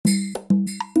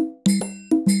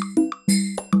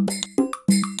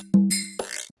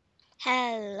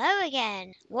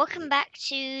again. Welcome back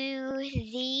to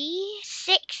the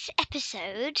 6th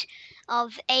episode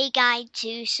of A Guide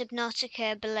to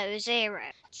Subnautica Below Zero.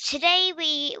 Today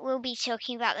we will be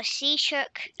talking about the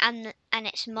Seatruck and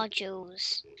its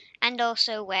modules, and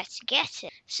also where to get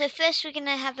it. So first we're going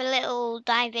to have a little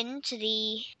dive into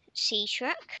the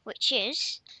Seatruck, which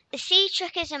is... The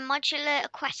Seatruck is a modular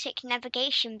aquatic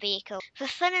navigation vehicle. For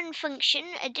fun and function,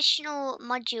 additional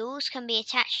modules can be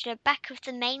attached to the back of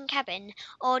the main cabin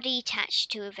or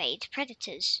detached to evade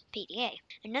predators. PDA.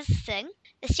 Another thing,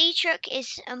 the Seatruck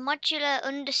is a modular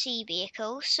undersea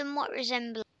vehicle somewhat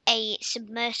resembling a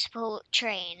submersible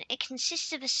train. It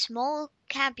consists of a small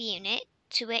cab unit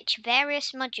to which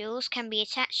various modules can be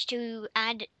attached to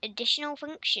add additional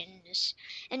functions.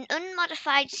 An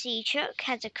unmodified Seatruck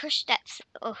has a crush depth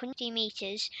of 100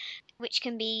 meters, which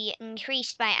can be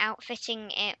increased by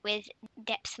outfitting it with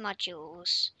depth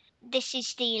modules. This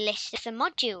is the list of the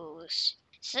modules.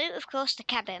 So, of course, the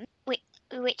cabin,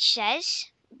 which says...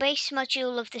 Base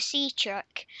module of the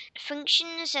Seatruck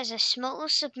functions as a small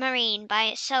submarine by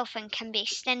itself and can be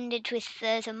extended with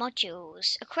further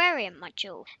modules. Aquarium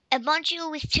module. A module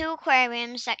with 2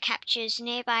 aquariums that captures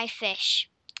nearby fish.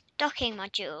 Docking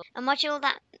module. A module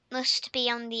that must be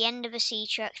on the end of a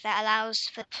Seatruck that allows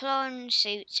for the prawn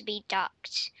suit to be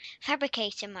docked.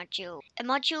 Fabricator module. A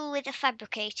module with a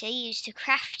fabricator used to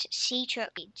craft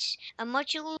Seatruck beads.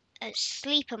 A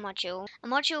sleeper module, a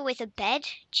module with a bed,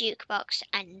 jukebox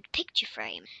and picture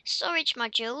frame. Storage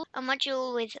module, a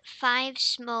module with 5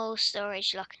 small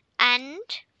storage lockers. And,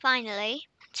 finally,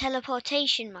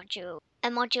 teleportation module, a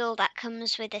module that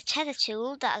comes with a tether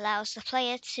tool that allows the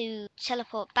player to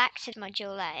teleport back to the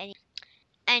module at any.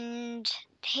 And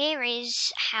here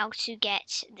is how to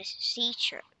get the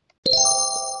Seatruck.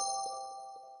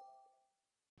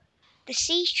 The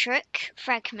Seatruck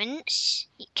fragments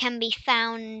can be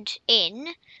found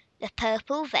in the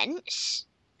purple vents,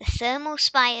 the thermal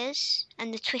spires,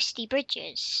 and the twisty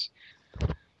bridges.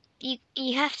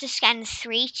 You have to scan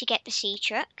 3 to get the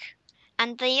Seatruck,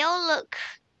 and they all look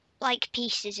like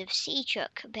pieces of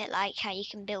Seatruck, a bit like how you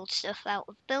can build stuff out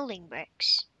of building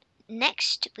bricks.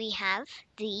 Next we have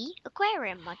the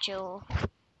aquarium module.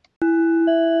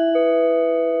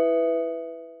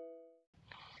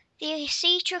 The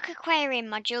Seatruck Aquarium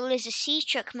module is a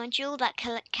Seatruck module that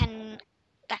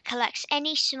collects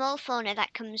any small fauna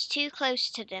that comes too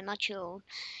close to the module.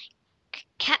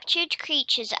 Captured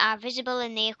creatures are visible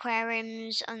in the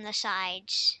aquariums on the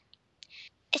sides.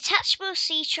 Attachable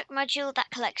Seatruck module that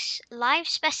collects live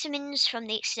specimens from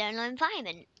the external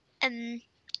environment.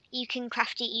 You can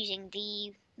craft it using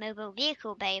the mobile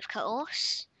vehicle bay, of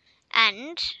course,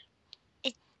 and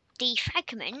the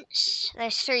fragments,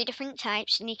 there's 3 different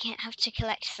types and you have to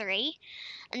collect 3,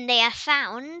 and they are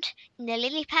found in the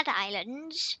lily pad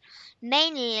islands,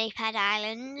 main lily pad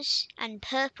islands and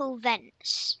purple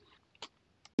vents.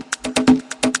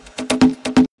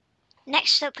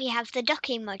 Next up we have the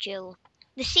docking module.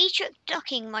 The Seatruck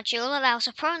docking module allows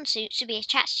a prawn suit to be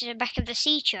attached to the back of the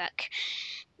Seatruck.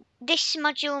 This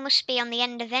module must be on the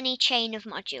end of any chain of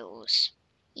modules.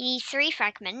 You need 3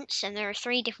 fragments and there are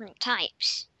 3 different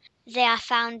types. They are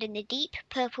found in the deep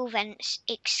purple vents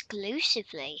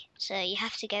exclusively, so you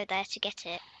have to go there to get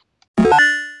it.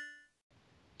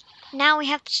 Now we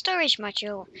have the storage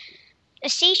module. A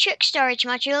Seatruck storage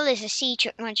module is a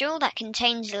Seatruck module that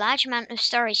contains a large amount of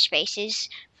storage spaces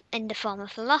in the form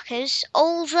of lockers,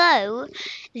 although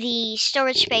the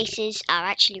storage spaces are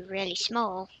actually really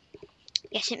small.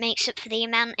 Yes, it makes up for the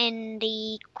amount in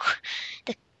the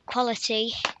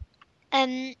quality.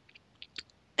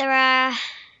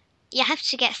 You have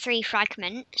to get 3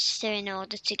 fragments in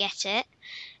order to get it,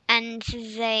 and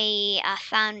they are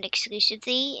found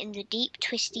exclusively in the deep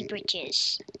twisty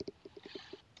bridges.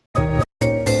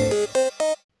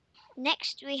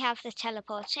 Next we have the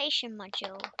teleportation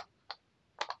module.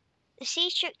 The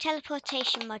Seatruck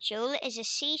teleportation module is a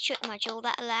Seatruck module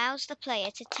that allows the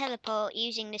player to teleport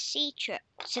using the Seatruck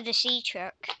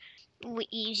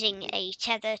using a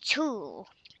tether tool.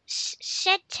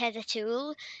 Said tether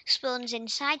tool spawns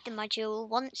inside the module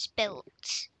once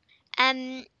built.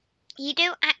 You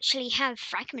don't actually have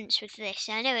fragments with this.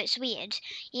 I know it's weird.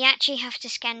 You actually have to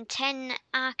scan 10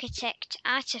 architect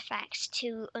artifacts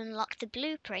to unlock the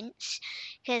blueprints,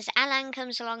 because Alan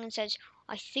comes along and says,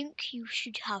 I think you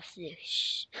should have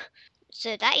this.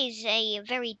 So that is a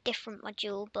very different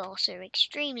module, but also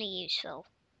extremely useful.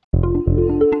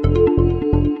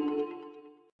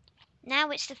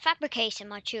 Now it's the fabricator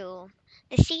module.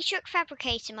 The Seatruck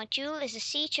fabricator module is a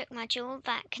Seatruck module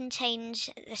that contains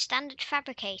the standard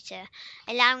fabricator,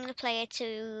 allowing the player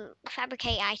to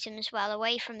fabricate items while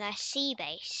away from their sea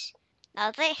base.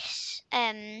 Now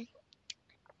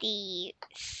the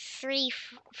three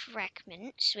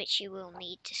fragments which you will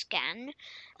need to scan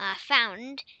are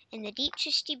found in the deep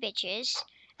twisty ridges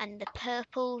and the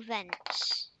purple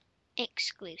vents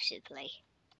exclusively.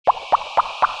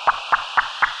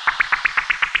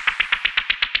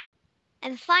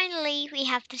 And finally, we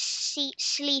have the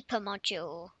sleeper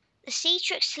module. The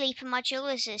Seatruck sleeper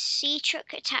module is a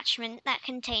Seatruck attachment that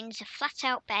contains a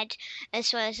flat-out bed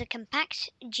as well as a compact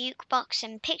jukebox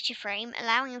and picture frame,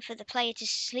 allowing for the player to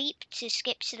sleep, to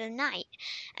skip to the night,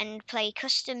 and play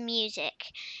custom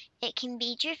music. It can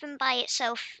be driven by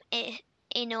itself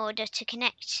in order to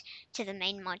connect to the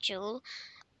main module,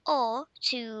 or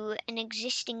to an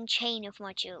existing chain of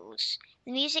modules.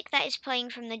 The music that is playing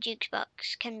from the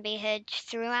jukebox can be heard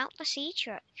throughout the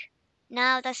Seatruck.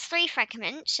 Now, there's three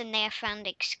fragments, and they are found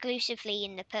exclusively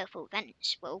in the purple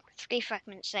vents. Well, three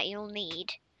fragments that you'll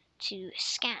need to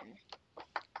scan.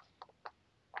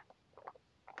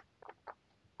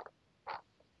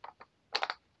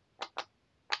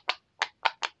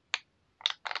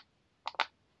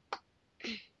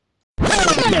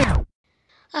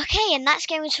 Okay, and that's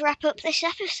going to wrap up this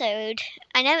episode.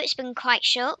 I know it's been quite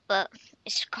short, but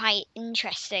it's quite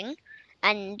interesting.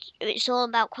 And it's all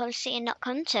about quality and not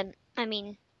content. I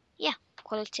mean, yeah,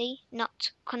 quality,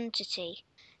 not quantity.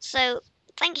 So,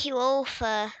 thank you all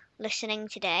for listening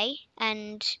today,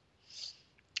 and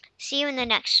see you in the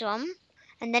next one.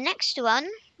 And the next one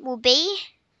will be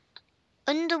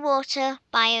Underwater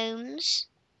Biomes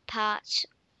Part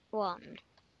 1.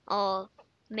 Or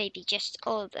maybe just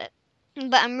all of it.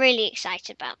 But I'm really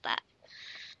excited about that.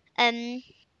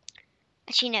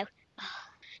 Actually, no.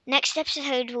 Next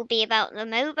episode will be about the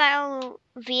mobile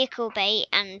vehicle bay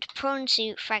and prawn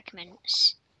suit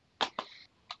fragments.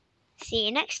 See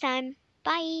you next time.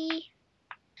 Bye.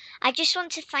 I just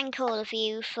want to thank all of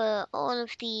you for all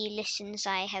of the listens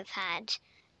I have had.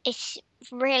 It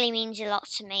really means a lot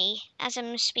to me. As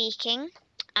I'm speaking,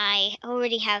 I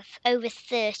already have over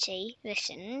 30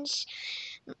 listens,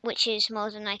 which is more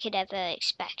than I could ever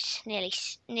expect.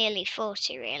 Nearly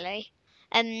 40, really.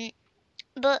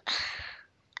 But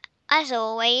as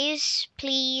always,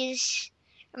 please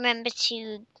remember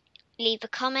to leave a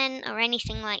comment or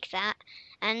anything like that.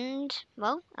 And,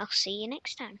 well, I'll see you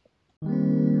next time.